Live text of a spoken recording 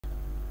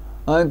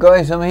Alright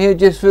guys, I'm here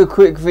just for a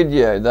quick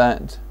video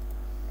to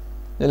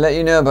let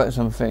you know about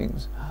some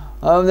things.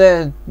 I'm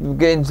there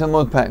getting some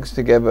mod packs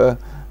together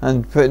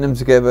and putting them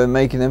together and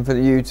making them for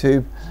the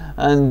YouTube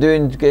and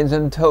getting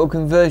some total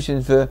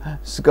conversions for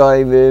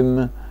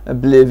Skyrim,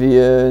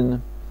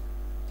 Oblivion,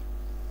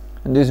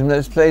 and do some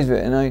let's plays with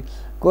it. And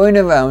going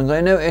around,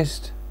 I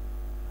noticed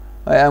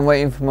I am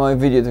waiting for my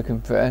video to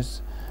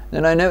compress.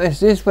 Then I noticed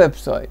this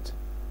website.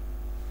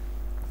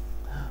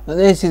 And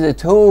this is a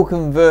total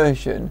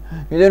conversion.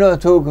 If you don't know what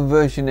a total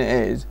conversion it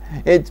is,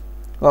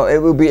 well, it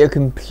will be a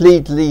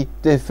completely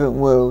different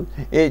world.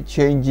 It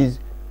changes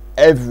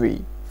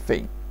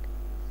everything.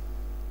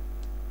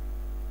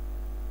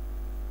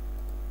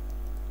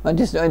 I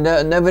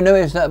never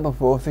noticed that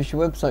before.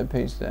 Official website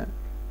page there.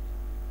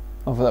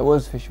 I thought that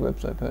was official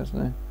website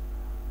personally.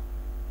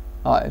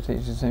 Alright,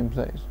 it's the same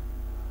place.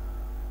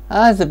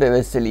 That's a bit of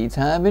a silly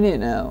tab, isn't it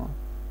now?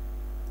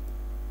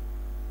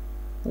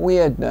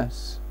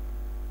 Weirdness.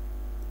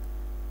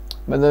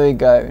 But there we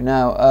go.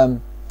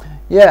 Now,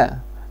 yeah,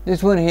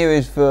 this one here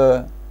is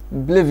for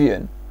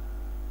Oblivion.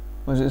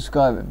 Was it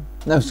Skyrim?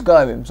 No,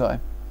 Skyrim, sorry.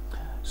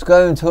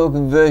 Skyrim total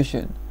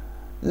conversion.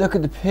 Look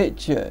at the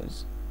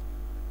pictures.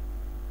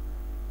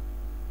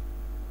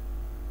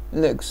 It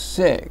looks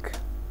sick.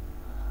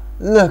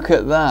 Look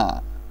at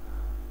that.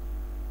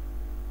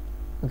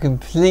 A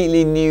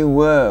completely new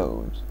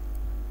world.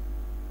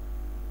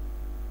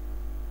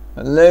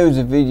 Loads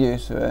of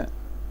videos for it.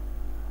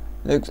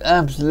 Looks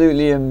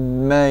absolutely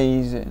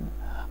amazing.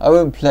 I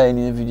won't play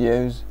any of the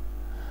videos.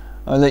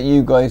 I'll let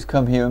you guys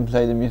come here and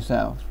play them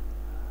yourself.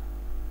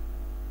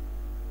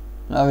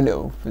 I'll have a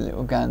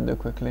little gander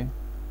quickly.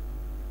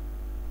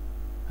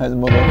 Have the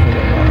mod off a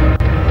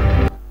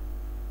little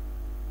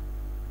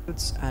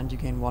while. And you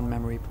gain 1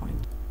 memory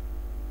point.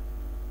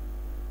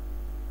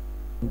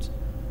 And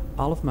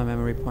all of my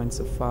memory points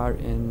so far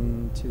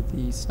into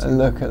these two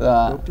look at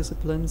that. rogue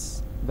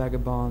disciplines,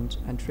 vagabond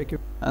and trickery.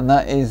 And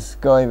that is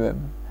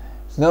Skyrim.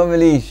 It's not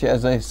released yet,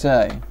 as I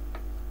say,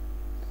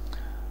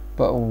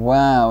 but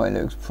wow, it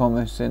looks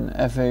promising.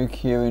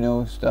 FAQ and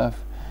all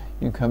stuff.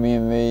 You come here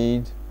and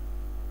read.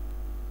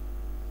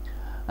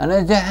 And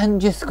I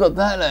hadn't just got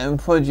that own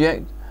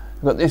project.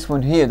 I've got this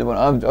one here, the one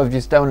I've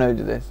just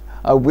downloaded this.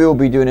 I will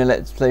be doing a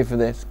let's play for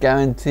this,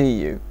 guarantee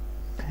you.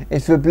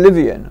 It's for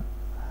Oblivion.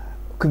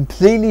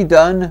 Completely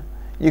done.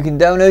 You can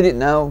download it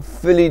now,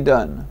 fully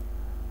done.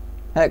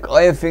 Heck,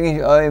 I have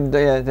finished,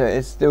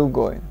 it's still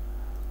going.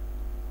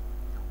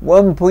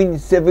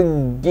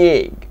 1.7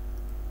 gig.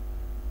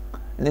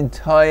 An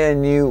entire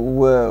new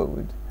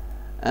world.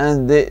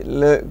 And it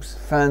looks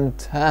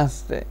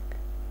fantastic.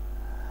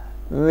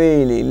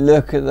 Really,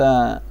 look at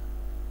that.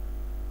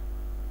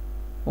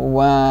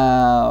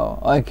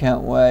 Wow, I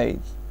can't wait.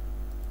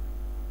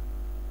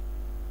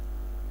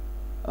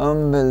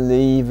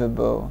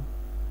 Unbelievable.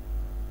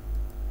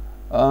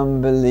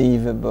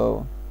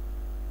 Unbelievable.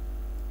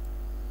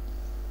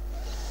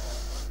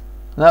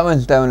 That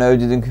one's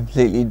downloaded and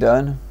completely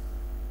done.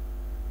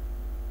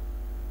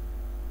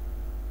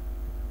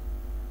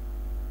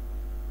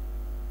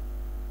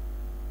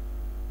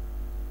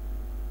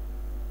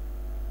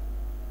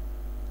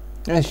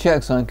 Let's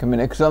check something a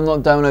minute, because I'm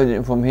not downloading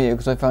it from here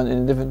because I found it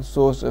in a different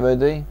source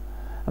already,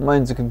 and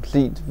mine's a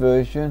complete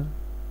version.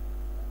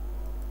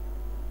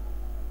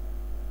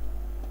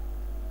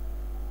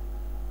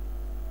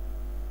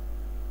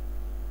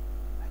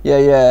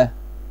 Yeah,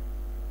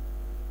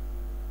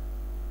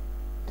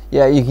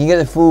 you can get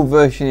the full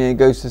version here. It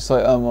goes to the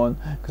site I'm on,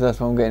 because that's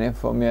where I'm getting it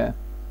from, yeah.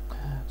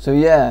 So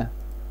yeah,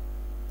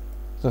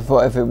 so I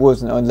thought if it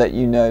wasn't, I'd let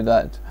you know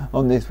that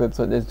on this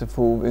website there's the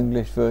full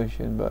English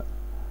version, but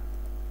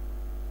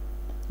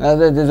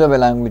there's other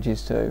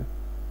languages too.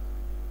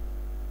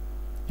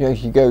 You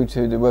actually go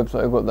to the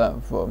website I got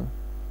that from,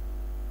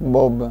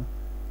 Bob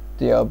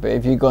DRB.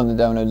 If you go on the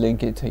download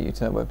link, it'll take you to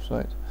that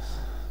website.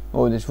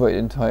 Or just write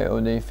in title or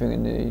anything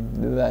in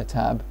the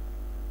tab.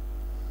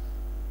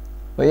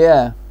 But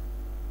yeah,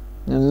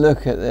 and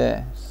look at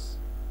this.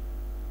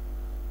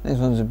 This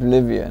one's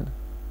Oblivion.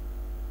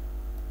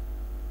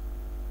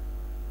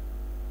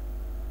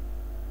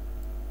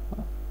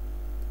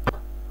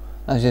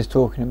 I was just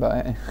talking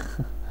about it.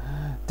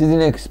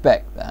 Didn't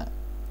expect that.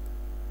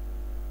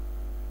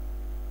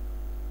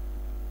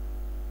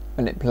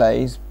 When it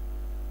plays.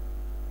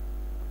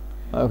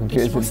 Oh,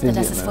 Ich wusste,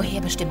 dass es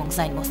Vorherbestimmung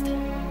sein musste.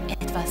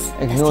 Etwas,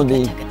 ignore das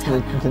die the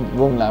Götter getan haben.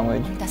 wrong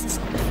language. Das ist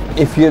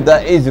If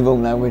that is the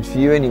wrong language for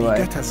you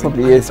anyway,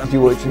 probably is because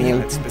you're watching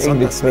an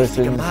English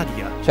person's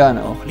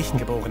channel.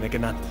 Lichtgeborene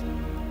genannt.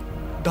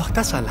 Doch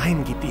das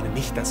allein gibt ihnen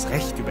nicht das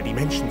Recht, über die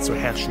Menschen zu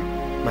herrschen.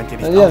 Meint ihr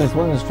nicht Yeah, auch? there's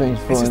one strange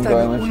foreign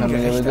guy on my channel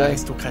the other day.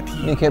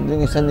 And he kept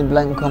sending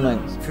blank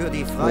comments. Für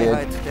die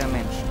Freiheit der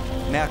Menschen.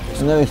 Merke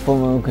I know it's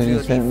from because he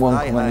sent one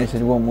comment and he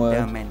said one der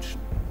word. Menschen.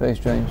 Very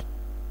strange.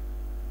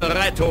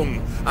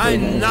 Rettung!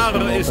 Ein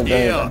Narr ist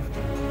er!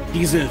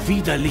 Diese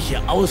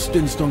widerliche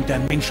Ausdünstung der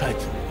Menschheit.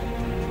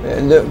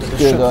 It looks Das good,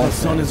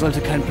 Schöpfers Sonne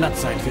sollte kein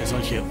Platz sein für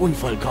solche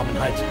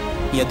Unvollkommenheit.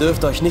 Ihr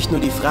dürft euch nicht nur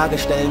die Frage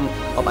stellen,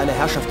 ob eine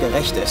Herrschaft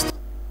gerecht ist.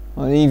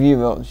 I'll leave you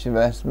watch the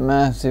rest.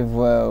 Massive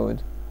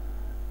world.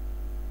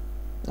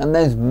 And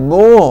there's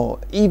more,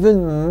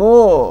 even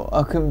more.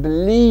 I can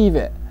believe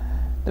it.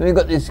 Then we've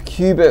got this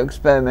Cuba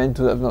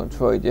experimental that I've not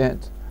tried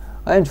yet.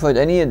 I haven't tried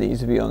any of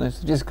these, to be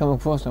honest. I've just come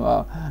across them.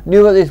 I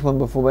knew about this one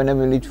before, but I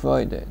never really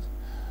tried it.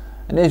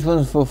 And this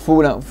one's for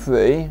Fallout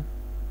 3.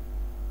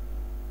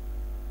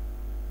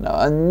 Now,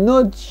 I'm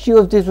not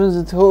sure if this one's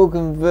a total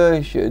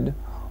conversion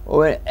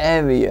or an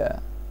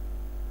area.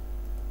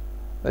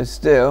 But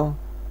still.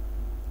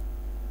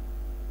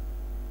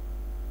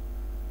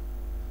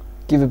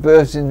 Give a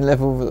burst in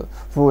level for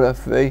Fallout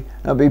 3.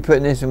 I'll be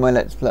putting this in my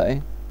Let's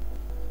Play.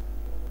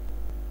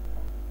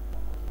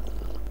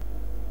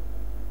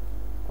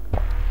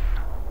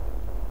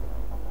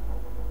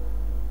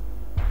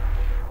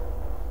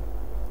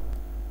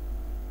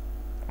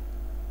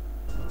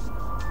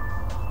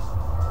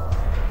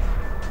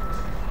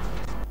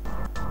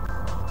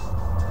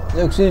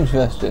 Looks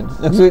interesting.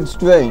 Looks a bit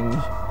strange.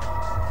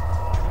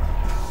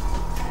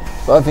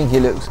 But I think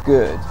it looks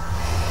good.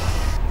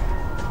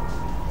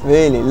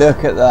 Really,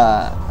 look at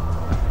that.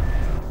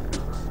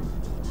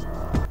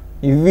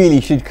 You really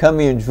should come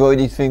here and try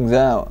these things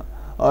out.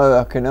 I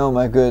reckon, oh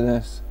my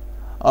goodness.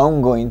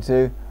 I'm going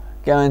to.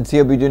 Guarantee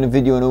I'll be doing a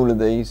video on all of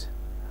these.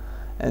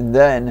 And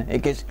then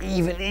it gets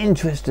even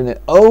interesting.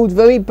 Old,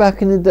 very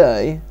back in the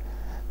day.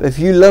 But if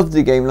you loved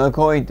the game like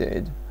I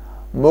did,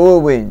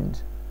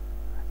 Morrowind.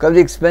 Grab the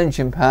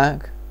expansion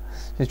pack.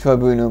 Just try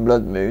Bruno and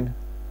Blood Moon.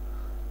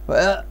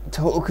 But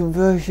total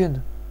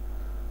conversion.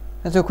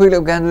 That's a quick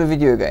little gander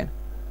video again.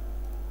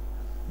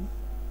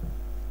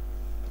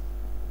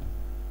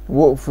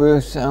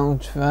 Walkthrough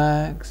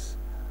soundtracks.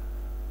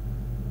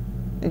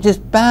 It's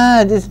just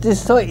bad.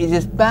 This site is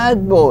just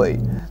bad,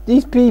 boy.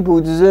 These people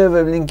deserve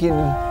a blinking.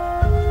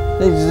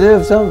 They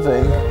deserve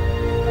something.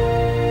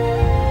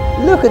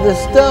 Look at the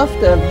stuff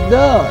they've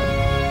done.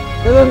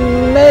 They're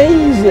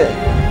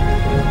amazing.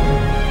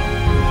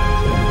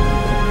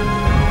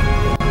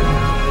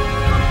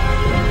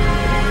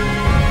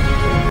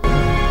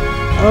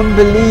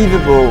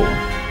 Unbelievable.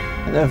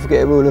 And don't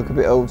forget it will look a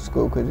bit old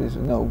school because it's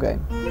an old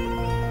game.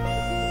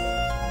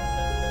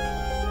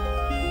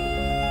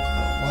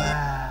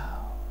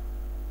 Wow.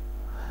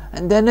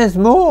 And then there's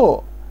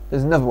more.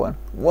 There's another one.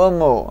 One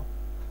more.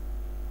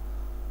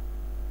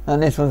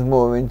 And this one's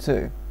Morrowind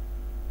too.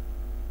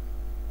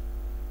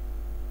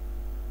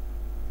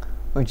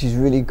 Which is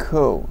really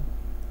cool.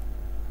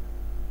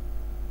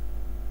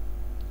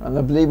 And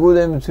I believe all of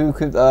them two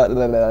could all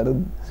of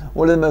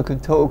them are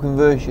total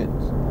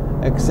conversions.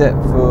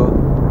 Except for,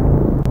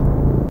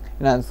 and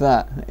that's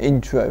that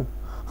intro.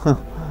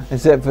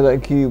 Except for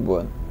that cube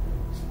one.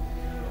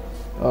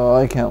 Oh,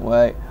 I can't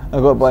wait.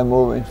 I've got to buy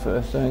Morrowind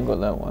first. I ain't got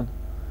that one.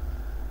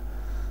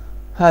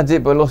 Had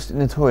it, but I lost it in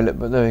the toilet.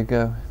 But there we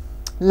go.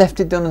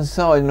 Left it down on the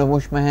side, and I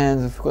washed my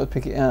hands. I forgot to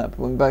pick it up.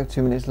 Went back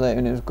 2 minutes later,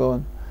 and it was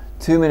gone.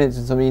 2 minutes,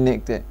 and somebody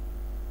nicked it.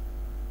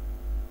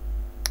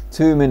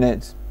 2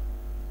 minutes.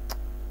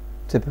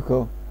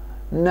 Typical.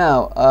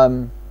 Now,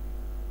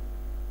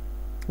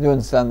 you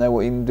understand there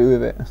what you can do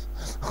with it.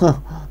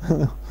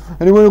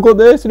 Anyone who got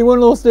this?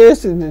 Anyone lost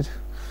this?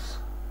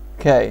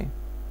 Okay.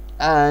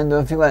 And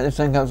I think about the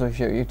same caps I'll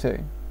show you too.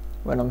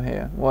 When I'm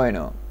here. Why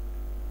not?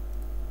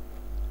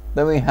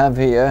 Then we have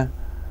here.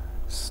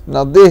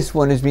 Now this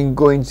one has been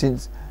going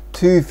since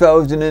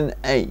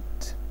 2008.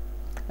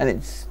 And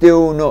it's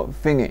still not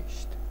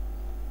finished.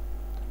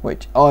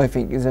 Which I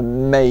think is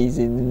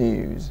amazing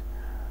news.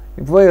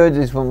 You've probably heard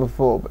this one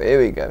before, but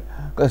here we go.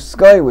 Got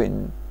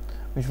Skywind.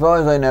 Which as far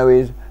as I know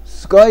is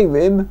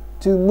Skyrim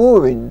to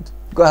Morrowind.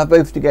 You've got to have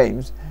both the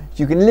games. So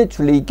you can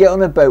literally get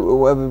on a boat or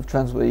whatever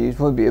transport you use,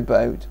 probably a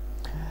boat,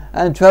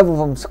 and travel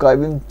from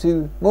Skyrim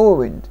to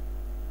Morrowind.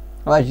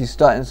 Or actually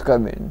start in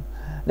Skyrim.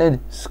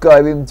 Then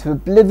Skyrim to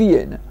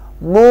Oblivion.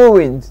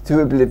 Morrowind to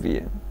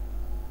Oblivion.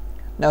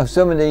 Now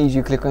some of these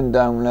you click on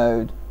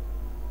download.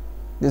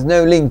 There's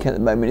no link at the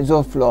moment, it's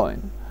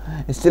offline.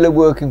 It's still a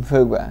work in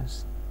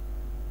progress.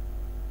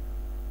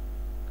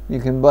 You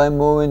can buy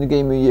more in the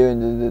Game of the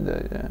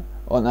Year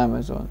on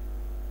Amazon.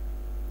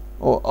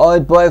 Or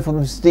I'd buy it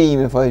from Steam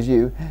if I was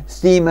you.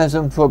 Steam has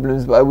some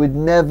problems, but I would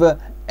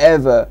never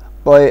ever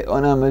buy it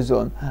on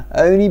Amazon.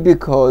 Only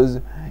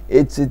because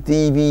it's a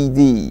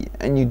DVD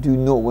and you do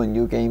not want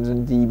your games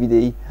on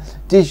DVD.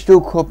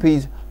 Digital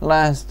copies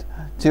last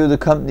till the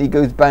company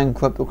goes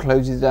bankrupt or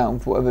closes down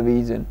for whatever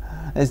reason.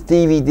 As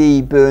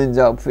DVD burns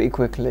out pretty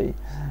quickly.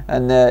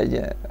 And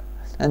yeah.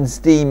 And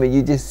Steam,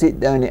 you just sit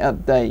down and it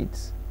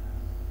updates.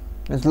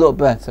 It's a lot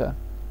better.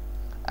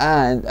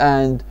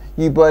 And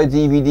you buy a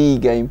DVD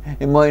game,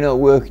 it might not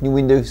work in your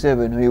Windows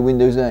 7 or your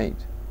Windows 8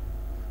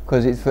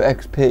 because it's for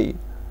XP.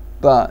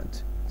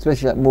 But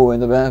especially like more in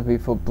the battery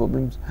for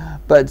problems.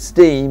 But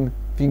Steam,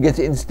 if you can get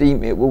it in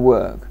Steam, it will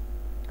work.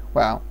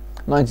 Wow,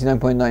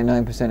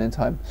 99.99% of the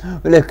time.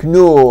 We'll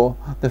ignore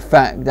the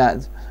fact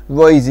that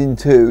Rising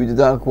 2, the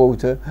Dark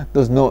Water,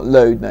 does not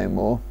load no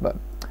more. But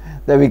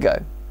there we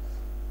go.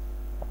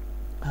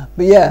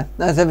 But yeah,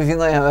 that's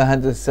everything I ever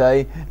had to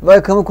say. If I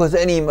come across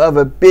any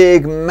other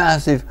big,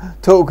 massive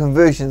total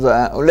conversions like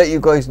that, I'll let you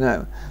guys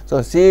know. So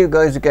I'll see you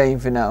guys again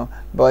for now.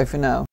 Bye for now.